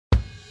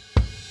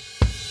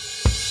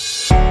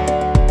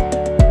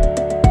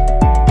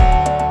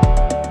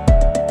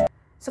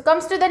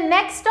Comes to the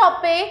next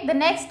topic. The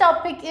next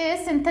topic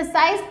is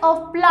synthesis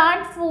of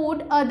plant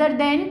food other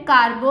than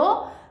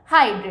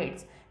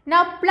carbohydrates.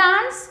 Now,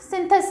 plants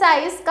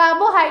synthesize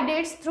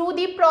carbohydrates through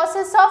the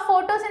process of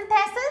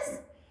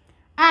photosynthesis,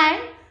 and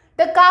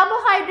the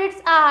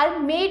carbohydrates are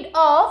made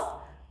of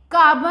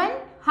carbon,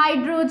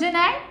 hydrogen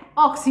and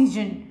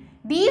oxygen.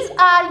 These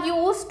are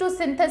used to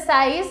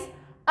synthesize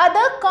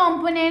other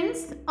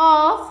components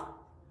of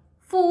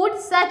food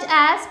such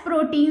as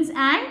proteins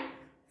and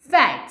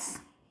fats.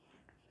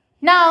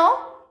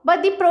 Now,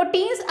 but the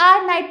proteins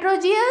are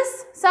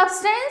nitrogenous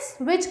substance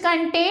which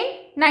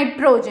contain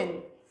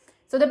nitrogen.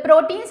 So, the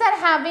proteins are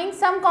having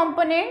some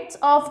components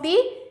of the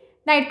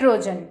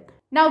nitrogen.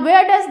 Now,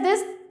 where does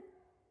this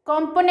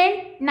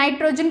component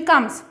nitrogen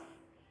comes?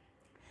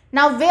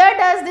 Now, where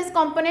does this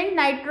component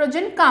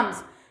nitrogen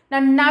comes?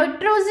 Now,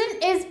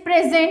 nitrogen is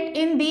present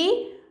in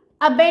the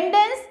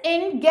abundance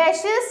in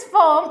gaseous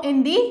form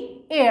in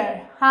the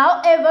air.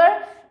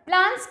 However,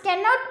 plants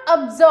cannot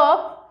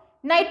absorb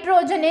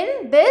nitrogen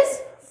in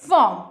this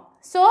form.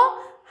 So,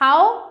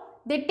 how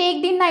they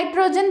take the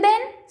nitrogen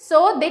then?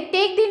 So, they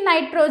take the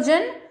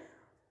nitrogen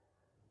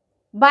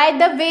by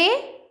the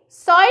way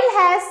soil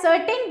has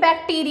certain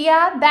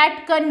bacteria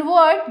that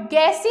convert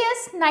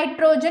gaseous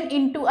nitrogen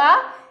into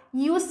a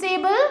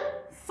usable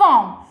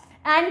form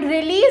and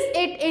release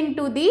it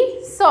into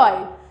the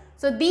soil.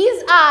 So,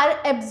 these are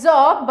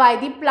absorbed by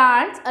the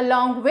plants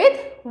along with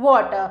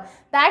water.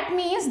 That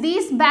means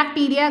these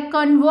bacteria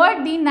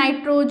convert the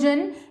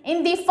nitrogen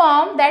in the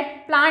form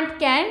that plant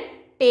can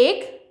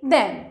take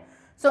them.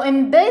 So,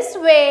 in this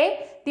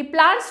way, the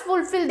plants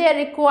fulfill their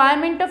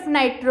requirement of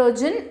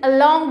nitrogen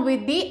along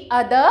with the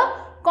other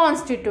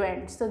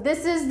constituents. So,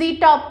 this is the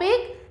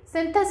topic,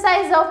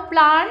 synthesis of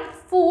plant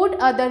food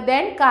other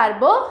than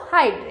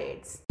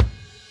carbohydrates.